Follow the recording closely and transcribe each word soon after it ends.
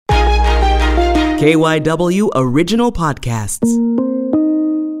KYW Original Podcasts.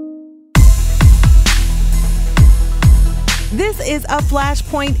 This is a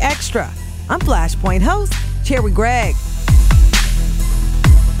Flashpoint Extra. I'm Flashpoint host, Cherry Gregg.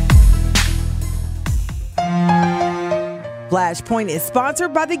 Flashpoint is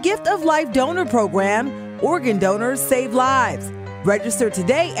sponsored by the Gift of Life Donor Program. Organ donors save lives. Register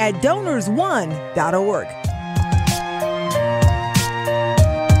today at donorsone.org.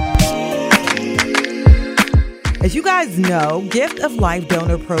 As you guys know, Gift of Life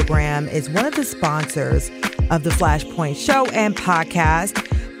Donor Program is one of the sponsors of the Flashpoint show and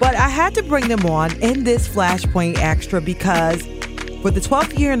podcast, but I had to bring them on in this Flashpoint Extra because for the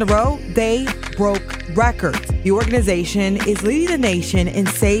 12th year in a row, they broke records. The organization is leading the nation in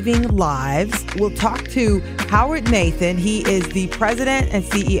saving lives. We'll talk to Howard Nathan. He is the president and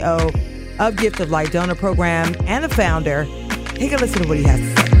CEO of Gift of Life Donor Program and the founder. Take a listen to what he has to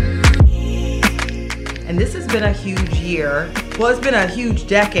say. And this has been a huge year. Well, it's been a huge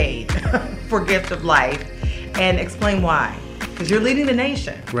decade for Gift of Life. And explain why. Because you're leading the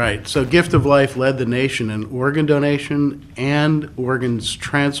nation. Right. So Gift of Life led the nation in organ donation and organs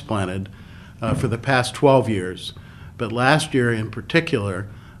transplanted for the past 12 years. But last year in particular,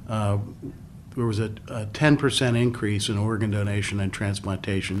 there was a 10% increase in organ donation and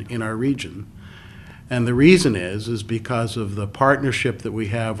transplantation in our region. And the reason is because of the partnership that we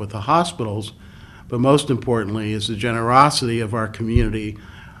have with the hospitals, but most importantly is the generosity of our community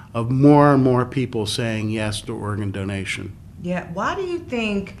of more and more people saying yes to organ donation. Yeah. Why do you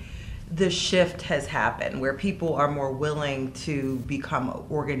think the shift has happened where people are more willing to become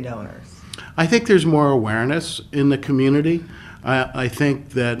organ donors? I think there's more awareness in the community. I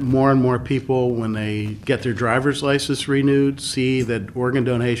think that more and more people, when they get their driver's license renewed, see that organ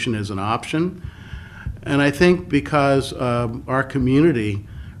donation is an option. And I think because our community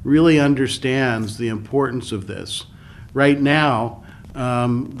really understands the importance of this. Right now,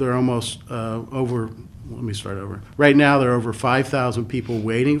 there are almost Right now, there are over 5,000 people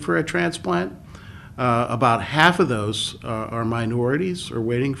waiting for a transplant. About half of those are minorities or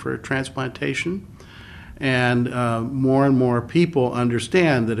waiting for a transplantation. And more people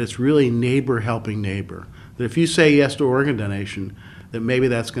understand that it's really neighbor helping neighbor. That if you say yes to organ donation, that maybe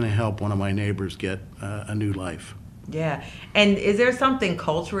that's going to help one of my neighbors get a new life. Yeah. And is there something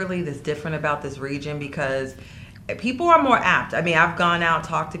culturally that's different about this region? Because people are more apt. I mean, I've gone out,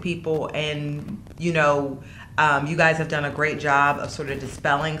 talked to people, and, you guys have done a great job of sort of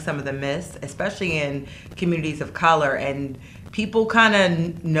dispelling some of the myths, especially in communities of color. And people kind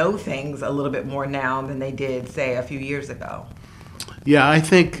of know things a little bit more now than they did, say, a few years ago. Yeah, I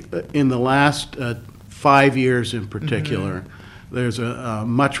think in the last 5 years in particular, there's a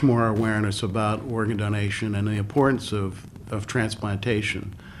much more awareness about organ donation and the importance of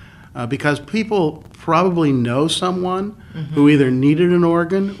transplantation. Because people probably know someone who either needed an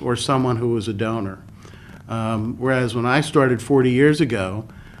organ or someone who was a donor. Whereas when I started 40 years ago,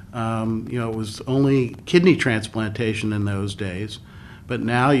 it was only kidney transplantation in those days. But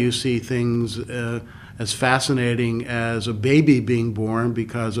now you see things as fascinating as a baby being born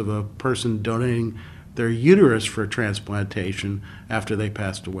because of a person donating their uterus for transplantation after they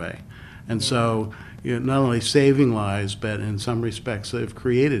passed away. And so not only saving lives, but in some respects they've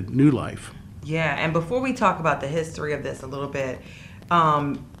created new life. Yeah, and before we talk about the history of this a little bit,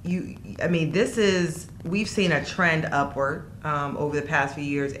 we've seen a trend upward over the past few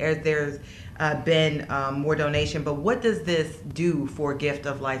years as there's been more donation. But what does this do for Gift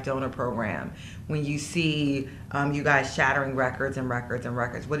of Life Donor Program when you see you guys shattering records and records and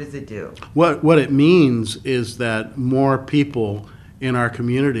records? What does it do? What it means is that more people in our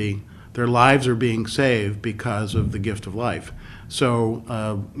community, their lives are being saved because of the Gift of Life. So,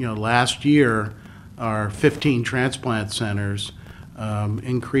 last year, our 15 transplant centers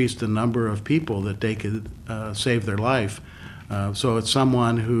increased the number of people that they could save their life. So it's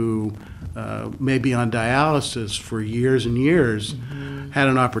someone who may be on dialysis for years and years, had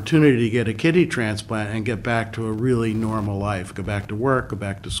an opportunity to get a kidney transplant and get back to a really normal life, go back to work, go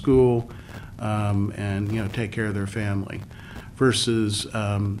back to school, and take care of their family. Versus,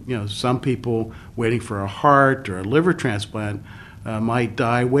 some people waiting for a heart or a liver transplant might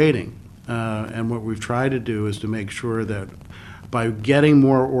die waiting. And what we've tried to do is to make sure that by getting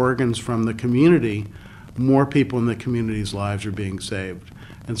more organs from the community, more people in the community's lives are being saved.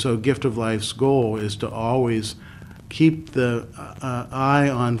 And so Gift of Life's goal is to always keep the eye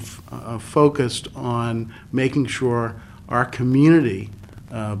on focused on making sure our community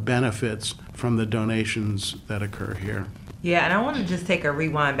benefits from the donations that occur here. Yeah, and I want to just take a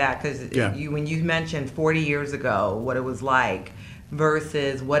rewind back because when you mentioned 40 years ago what it was like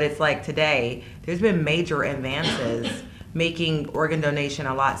versus what it's like today, there's been major advances making organ donation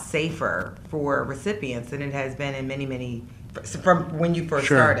a lot safer for recipients than it has been in many from when you first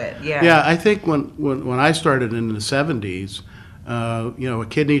started. Yeah, I think when I started in the 70s, a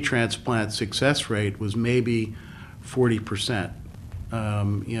kidney transplant success rate was maybe 40%.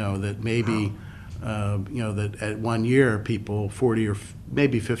 That maybe, that at 1 year people, 40 or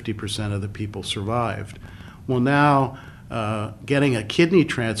maybe 50% of the people survived. Well, now getting a kidney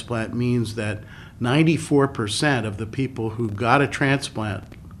transplant means that 94% of the people who got a transplant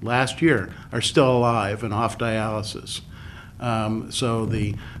last year are still alive and off dialysis. So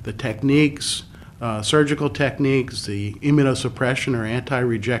the techniques, surgical techniques, the immunosuppression or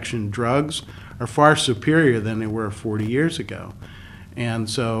anti-rejection drugs are far superior than they were 40 years ago. And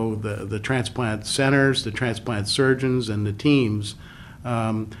so the transplant centers, the transplant surgeons, and the teams,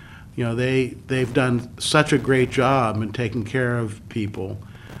 they've done such a great job in taking care of people.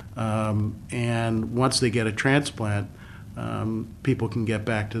 And once they get a transplant, people can get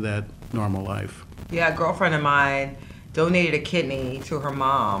back to that normal life. Yeah, a girlfriend of mine donated a kidney to her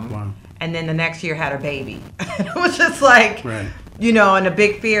mom. Wow. And then the next year had a baby. It was just like, right. And a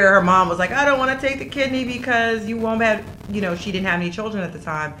big fear. Her mom was like, I don't want to take the kidney because you won't have, she didn't have any children at the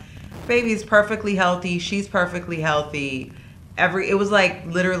time. Baby's perfectly healthy. She's perfectly healthy. It was like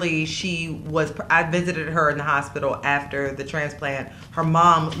literally I visited her in the hospital after the transplant. Her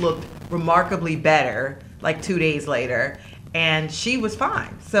mom looked remarkably better like 2 days later, and she was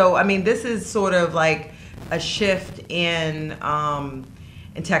fine. So, I mean, this is sort of like a shift in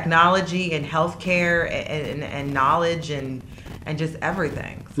technology and healthcare and knowledge and just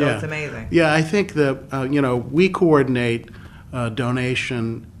everything. So It's amazing. Yeah, I think that, we coordinate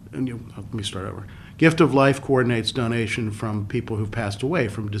donation. Let me start over. Gift of Life coordinates donation from people who've passed away,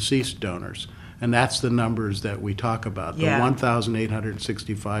 from deceased donors. And that's the numbers that we talk about. The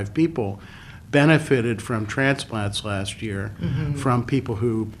 1,865 people benefited from transplants last year from people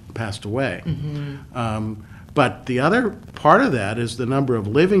who passed away. But the other part of that is the number of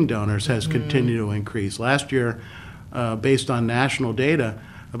living donors has continued to increase. Last year, based on national data,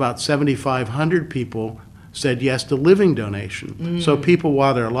 about 7,500 people said yes to living donation. So people,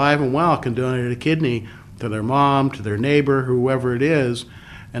 while they're alive and well, can donate a kidney to their mom, to their neighbor, whoever it is,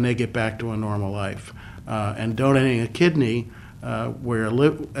 and they get back to a normal life. And donating a kidney,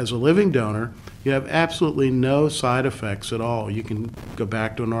 as a living donor, you have absolutely no side effects at all. You can go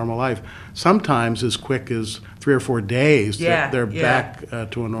back to a normal life. Sometimes as quick as 3 or 4 days, they're back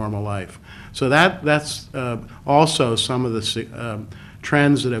to a normal life. So that's also some of the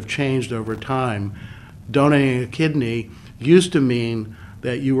trends that have changed over time. Donating a kidney used to mean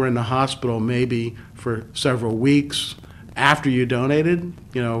that you were in the hospital maybe for several weeks after you donated,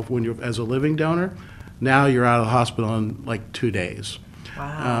 when you're as a living donor. Now you're out of the hospital in like 2 days.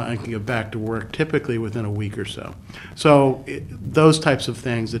 Wow. And can get back to work typically within a week or so. So those types of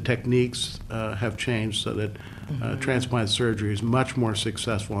things, the techniques have changed so that transplant surgery is much more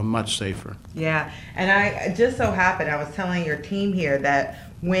successful and much safer. Yeah, and I just so happened, I was telling your team here that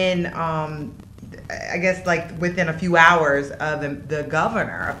when I guess like within a few hours, the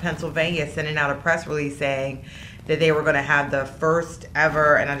governor of Pennsylvania sending out a press release saying that they were going to have the first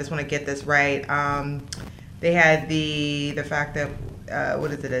ever, and I just want to get this right, they had the fact that,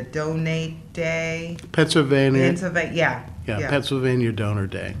 what is it, a donate day? Pennsylvania, Pennsylvania Donor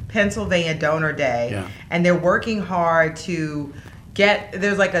Day. Pennsylvania Donor Day. Yeah. And they're working hard to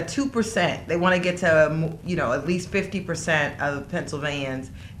there's like a 2%. They want to get to, at least 50% of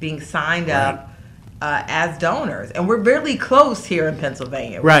Pennsylvanians being signed up as donors. And we're really close here in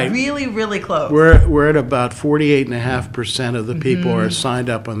Pennsylvania. Right. We're really, really close. We're at about 48.5% of the people are signed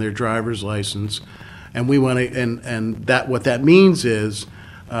up on their driver's license. And we want to, and that what that means is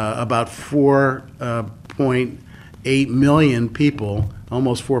about 4.8 million people,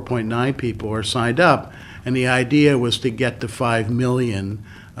 almost 4.9 people are signed up. And the idea was to get to 5 million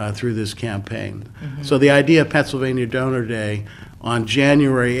through this campaign. So the idea of Pennsylvania Donor Day on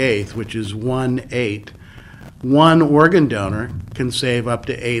January 8th, which is 1/8, one organ donor can save up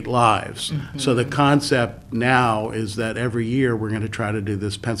to 8 lives. So the concept now is that every year we're going to try to do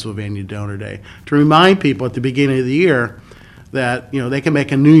this Pennsylvania Donor Day to remind people at the beginning of the year that they can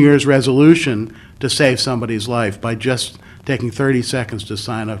make a New Year's resolution to save somebody's life by just taking 30 seconds to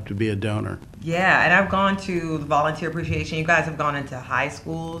sign up to be a donor. Yeah, and I've gone to volunteer appreciation. You guys have gone into high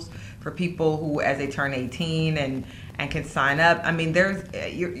schools for people who, as they turn 18 and can sign up. I mean,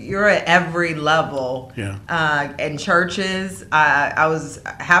 you're at every level. Yeah. In churches, I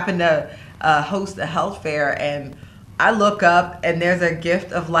happened to host a health fair, and I look up and there's a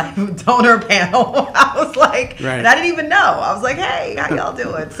gift of life donor panel. I was like, Right. and I didn't even know. I was like, hey, how y'all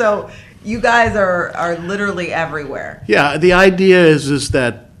doing? So you guys are literally everywhere. Yeah, the idea is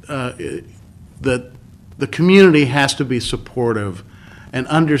that that the community has to be supportive and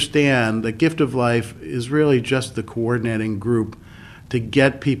understand that Gift of Life is really just the coordinating group to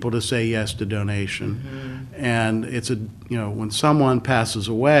get people to say yes to donation. And it's when someone passes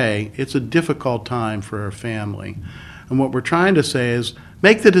away, it's a difficult time for a family. And what we're trying to say is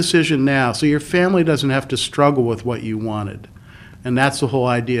make the decision now so your family doesn't have to struggle with what you wanted. And that's the whole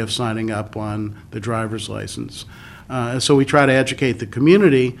idea of signing up on the driver's license. So we try to educate the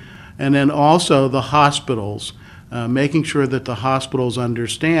community, and then also the hospitals, making sure that the hospitals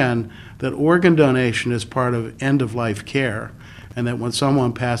understand that organ donation is part of end-of-life care, and that when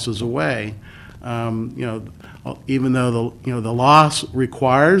someone passes away, even though the law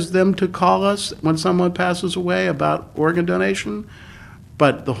requires them to call us when someone passes away about organ donation,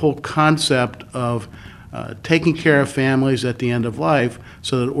 but the whole concept of taking care of families at the end of life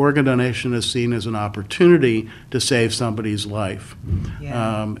so that organ donation is seen as an opportunity to save somebody's life.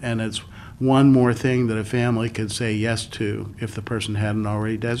 Yeah. And it's one more thing that a family could say yes to if the person hadn't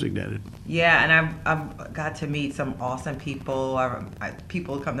already designated. Yeah, and I've got to meet some awesome people.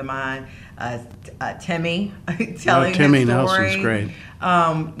 People come to mind. Timmy telling Timmy his story. Nelson's great.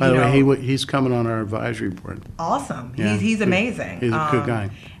 By the way, he's coming on our advisory board. Awesome. Yeah. He's amazing. He's a good guy.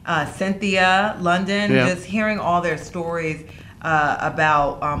 Cynthia, London, Yeah. just hearing all their stories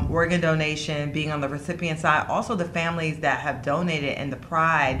about organ donation, being on the recipient side, also the families that have donated and the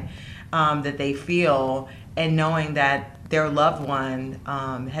pride that they feel, and knowing that their loved one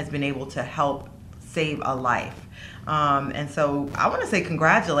has been able to help save a life. And so I want to say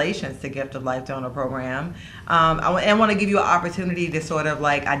congratulations to Gift of Life Donor Program. I want to give you an opportunity to sort of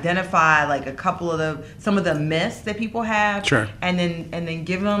like identify like a couple of some of the myths that people have, Sure. and then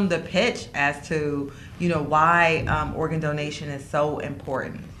give them the pitch as to why organ donation is so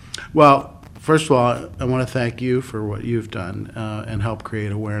important. Well, first of all, I want to thank you for what you've done and help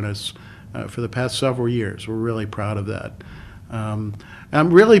create awareness for the past several years. We're really proud of that.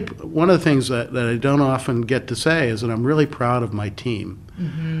 I'm really, one of the things that I don't often get to say is that I'm really proud of my team.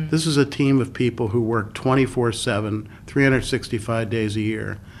 Mm-hmm. This is a team of people who work 24/7, 365 days a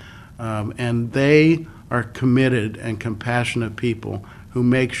year. And they are committed and compassionate people who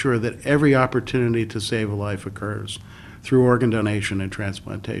make sure that every opportunity to save a life occurs through organ donation and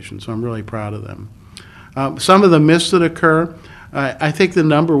transplantation. So I'm really proud of them. Some of the myths that occur, I think the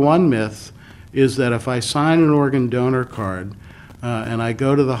number one myth is that if I sign an organ donor card and I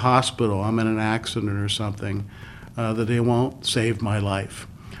go to the hospital, I'm in an accident or something, that they won't save my life.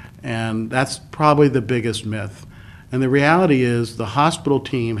 And that's probably the biggest myth. And the reality is the hospital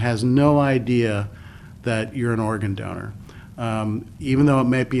team has no idea that you're an organ donor. Even though it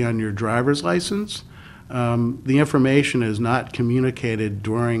may be on your driver's license, the information is not communicated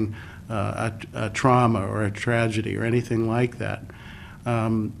during a trauma or a tragedy or anything like that.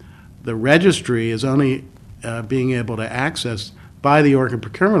 The registry is only being able to access by the organ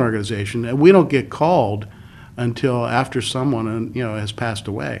procurement organization, and we don't get called until after someone has passed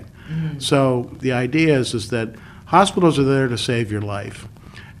away. Mm-hmm. So the idea is that hospitals are there to save your life,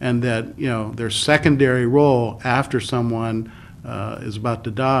 and that their secondary role after someone is about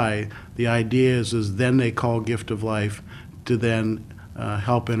to die, the idea is then they call Gift of Life to then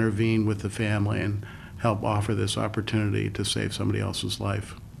help intervene with the family and help offer this opportunity to save somebody else's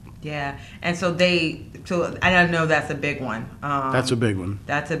life. Yeah, and so I know that's a big one. That's a big one.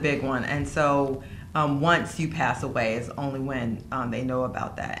 That's a big one, and so once you pass away is only when they know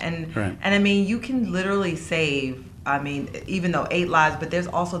about that. And right. And I mean, you can literally save. I mean, even though 8 lives, but there's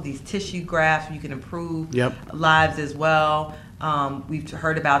also these tissue grafts. You can improve lives as well. We've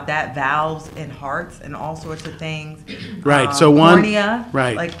heard about that, valves in hearts and all sorts of things. Right. Cornea,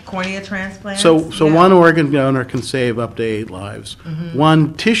 right. like cornea transplants. So one organ donor can save up to 8 lives. Mm-hmm.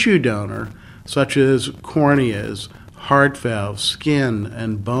 One tissue donor, such as corneas, heart valves, skin,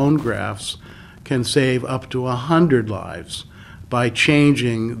 and bone grafts, can save up to 100 lives by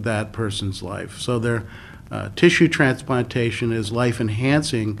changing that person's life. So their tissue transplantation is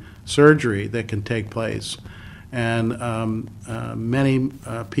life-enhancing surgery that can take place. And many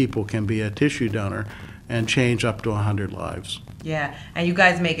people can be a tissue donor and change up to 100 lives. Yeah, and you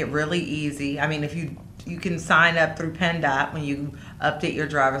guys make it really easy. I mean, if you can sign up through PennDOT when you update your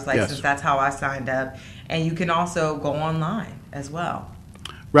driver's license. Yes. That's how I signed up. And you can also go online as well.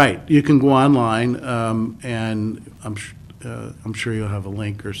 Right. You can go online, and I'm sure you'll have a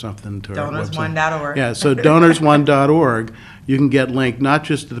link or something to our website. DonorsOne.org. Yeah, so DonorsOne.org, you can get linked not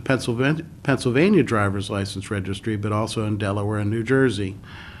just to the Pennsylvania driver's license registry, but also in Delaware and New Jersey.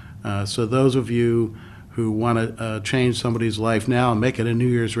 So those of you who want to change somebody's life now and make it a New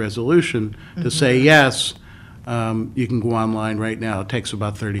Year's resolution to say yes, you can go online right now. It takes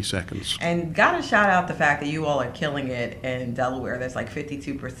about 30 seconds. And got to shout out the fact that you all are killing it in Delaware. There's like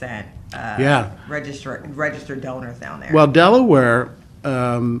 52% registered donors down there. Well, Delaware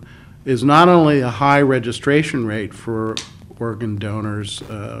is not only a high registration rate for organ donors,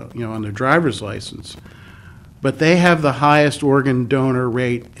 on their driver's license, but they have the highest organ donor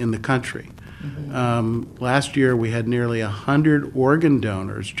rate in the country. Last year, we had nearly 100 organ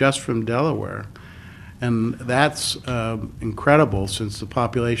donors just from Delaware. And that's incredible since the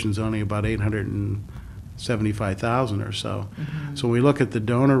population is only about 875,000 or so. So when we look at the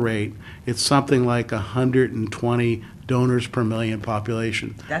donor rate, it's something like 120 donors per million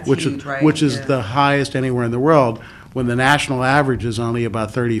population. That's which huge, right? Which is the highest anywhere in the world, when the national average is only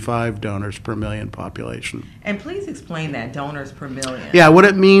about 35 donors per million population. And please explain that, donors per million. Yeah, what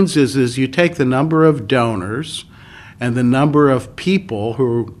it means is you take the number of donors and the number of people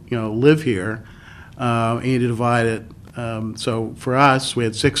who live here, and you divide it. So for us, we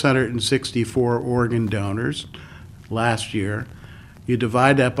had 664 organ donors last year. You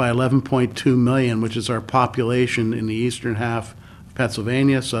divide that by 11.2 million, which is our population in the eastern half of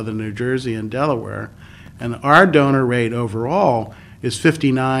Pennsylvania, southern New Jersey, and Delaware. And our donor rate overall is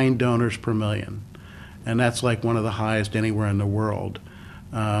 59 donors per million. And that's like one of the highest anywhere in the world.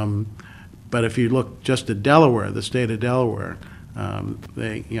 But if you look just at Delaware, the state of Delaware,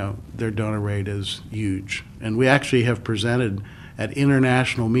 their donor rate is huge. And we actually have presented at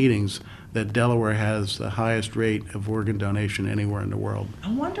international meetings that Delaware has the highest rate of organ donation anywhere in the world.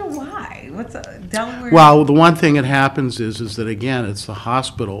 I wonder why. What's Delaware? Well, the one thing that happens is that, again, it's the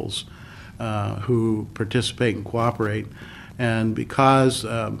hospitals who participate and cooperate. And because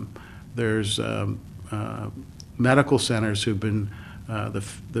there's medical centers who've been, the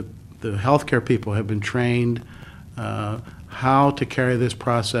healthcare people have been trained how to carry this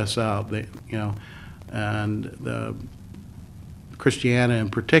process out. And the Christiana in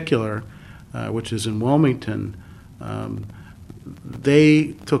particular, which is in Wilmington,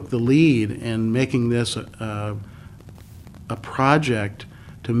 they took the lead in making this a project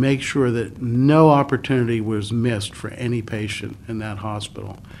to make sure that no opportunity was missed for any patient in that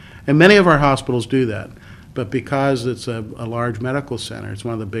hospital. And many of our hospitals do that, but because it's a large medical center, it's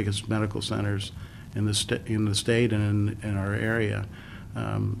one of the biggest medical centers in the state and in our area,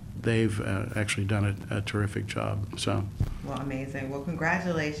 they've actually done a terrific job. So, well, amazing. Well,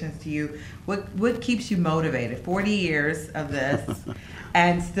 congratulations to you. What keeps you motivated? 40 years of this,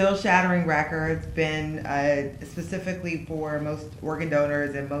 and still shattering records. Been specifically for most organ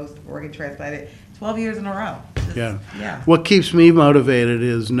donors and most organ transplanted, 12 years in a row. Yeah. Yeah. What keeps me motivated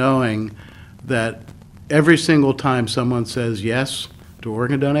is knowing that every single time someone says yes to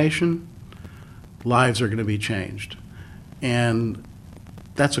organ donation, lives are going to be changed. And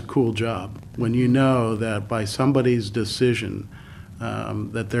that's a cool job when you know that by somebody's decision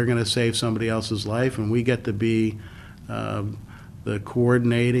that they're going to save somebody else's life, and we get to be the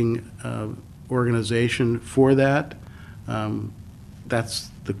coordinating organization for that. That's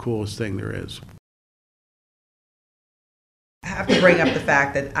the coolest thing there is. I have to bring up the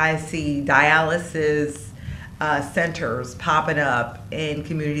fact that I see dialysis centers popping up in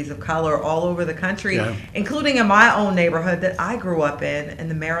communities of color all over the country, including in my own neighborhood that I grew up in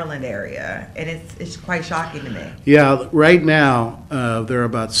the Maryland area, and it's quite shocking to me. Yeah, right now there are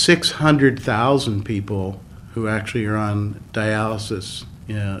about 600,000 people who actually are on dialysis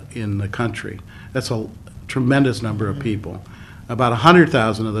in the country. That's a tremendous number of people. About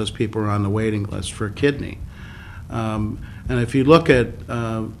 100,000 of those people are on the waiting list for a kidney. And if you look at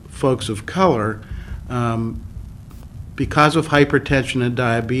folks of color, because of hypertension and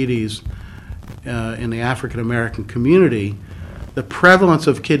diabetes in the African American community, the prevalence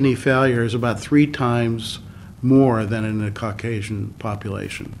of kidney failure is about 3 times more than in the Caucasian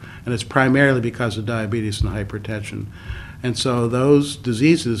population. And it's primarily because of diabetes and hypertension. And so those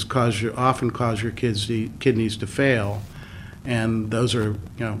diseases often cause your kidneys to fail. And those are,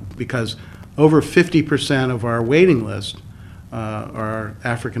 because over 50% of our waiting list are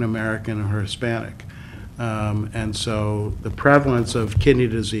African American or Hispanic. And so the prevalence of kidney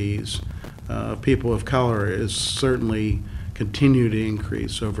disease, people of color, is certainly continue to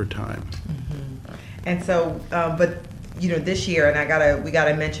increase over time. Mm-hmm. And so, but this year, and we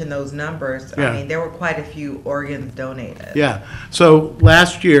gotta mention those numbers. Yeah. I mean, there were quite a few organs donated. Yeah. So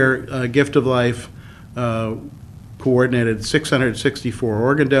last year, Gift of Life coordinated 664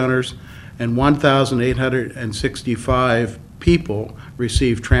 organ donors, and 1,865 people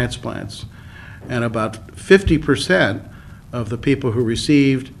received transplants. And about 50% of the people who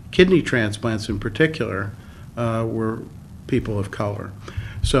received kidney transplants in particular were people of color.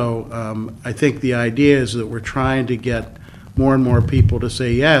 So I think the idea is that we're trying to get more and more people to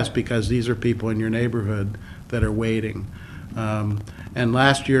say yes, because these are people in your neighborhood that are waiting. And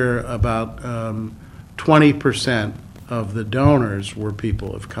last year, about 20% of the donors were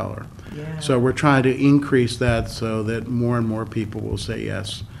people of color. Yeah. So we're trying to increase that so that more and more people will say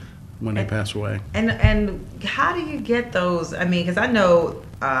yes when they pass away. And how do you get those? I mean, because I know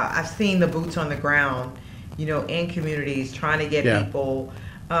I've seen the boots on the ground, in communities trying to get people,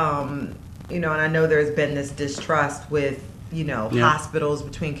 and I know there's been this distrust with, hospitals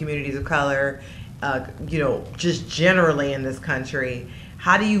between communities of color, just generally in this country.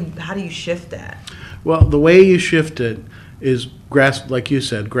 How do you shift that? Well, the way you shift it is, like you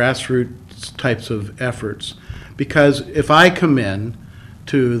said, grassroots types of efforts. Because if I come in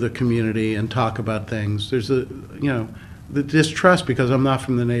to the community and talk about things, there's the distrust because I'm not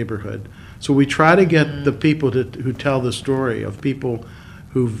from the neighborhood. So we try to get the people who tell the story of people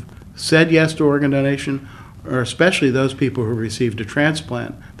who've said yes to organ donation, or especially those people who received a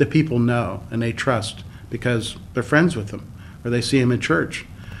transplant, that people know and they trust because they're friends with them or they see them in church.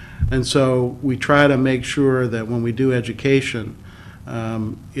 And so we try to make sure that when we do education,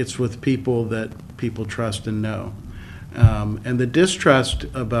 it's with people that people trust and know. And the distrust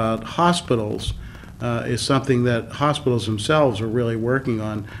about hospitals is something that hospitals themselves are really working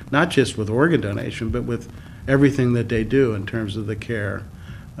on, not just with organ donation, but with everything that they do in terms of the care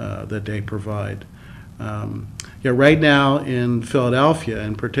that they provide. Right now in Philadelphia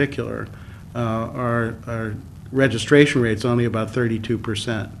in particular, our registration rate's only about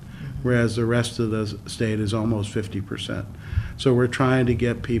 32%, whereas the rest of the state is almost 50%. So we're trying to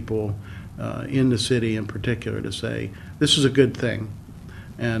get people in the city in particular to say, this is a good thing.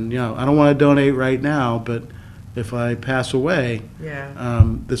 And, I don't want to donate right now, but if I pass away,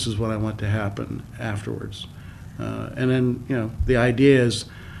 this is what I want to happen afterwards. And then, the idea is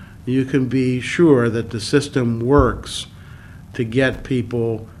you can be sure that the system works to get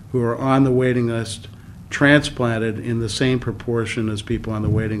people who are on the waiting list transplanted in the same proportion as people on the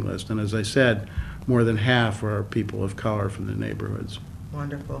waiting list. And as I said, more than half are people of color from the neighborhoods.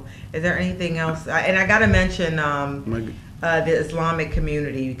 Wonderful. Is there anything else? And I got to mention the Islamic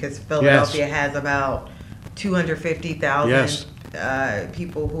community, because Philadelphia has about 250,000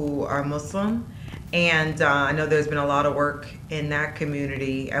 people who are Muslim. And I know there's been a lot of work in that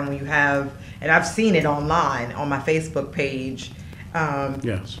community. And when you have, and I've seen it online on my Facebook page. I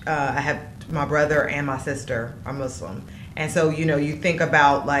have my brother and my sister are Muslim. And so, you think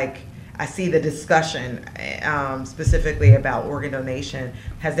about, I see the discussion specifically about organ donation.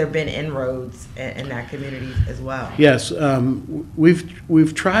 Has there been inroads in that community as well? Yes.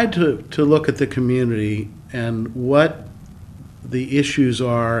 We've tried to look at the community and what the issues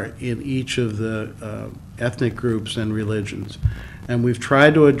are in each of the ethnic groups and religions. And we've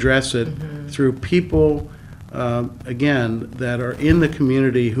tried to address it through people, again, that are in the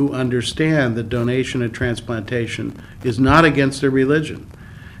community who understand that donation and transplantation is not against their religion.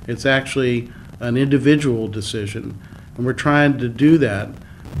 It's actually an individual decision. And we're trying to do that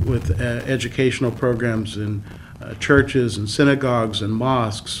with educational programs in churches and synagogues and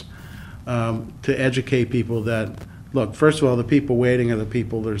mosques to educate people that, look, first of all, the people waiting are the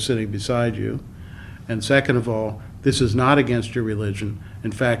people that are sitting beside you. And second of all, this is not against your religion.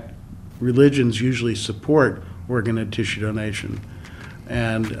 In fact, religions usually support organ and tissue donation.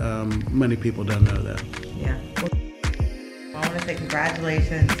 And many people don't know that. Yeah. I want to say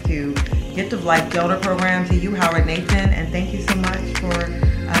congratulations to Gift of Life Donor Program, to you, Howard Nathan, and thank you so much for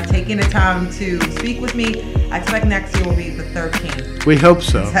taking the time to speak with me. I expect next year will be the 13th. We hope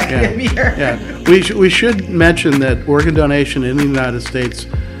so. Year. We should mention that organ donation in the United States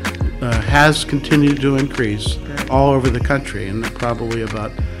has continued to increase all over the country, and probably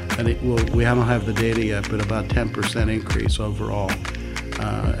about, we don't have the data yet, but about 10% increase overall.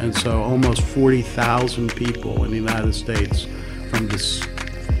 And so almost 40,000 people in the United States, from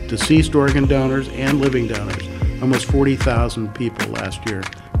deceased organ donors and living donors, almost 40,000 people last year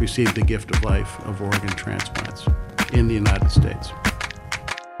received the gift of life of organ transplants in the United States.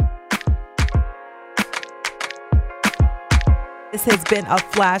 This has been a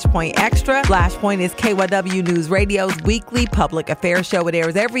Flashpoint Extra. Flashpoint is KYW News Radio's weekly public affairs show. It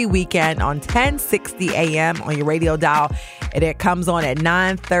airs every weekend on 1060 a.m. on your radio dial. And it comes on at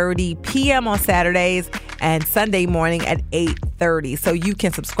 9:30 p.m. on Saturdays and Sunday morning at 8:30. 5:30. So you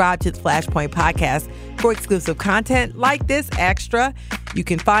can subscribe to the Flashpoint podcast for exclusive content like this extra. You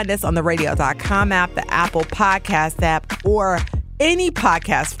can find us on the radio.com app, the Apple Podcast app, or any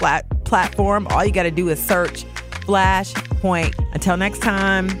podcast platform. All you got to do is search Flashpoint. Until next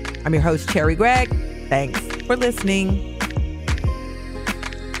time, I'm your host, Cherry Gregg. Thanks for listening.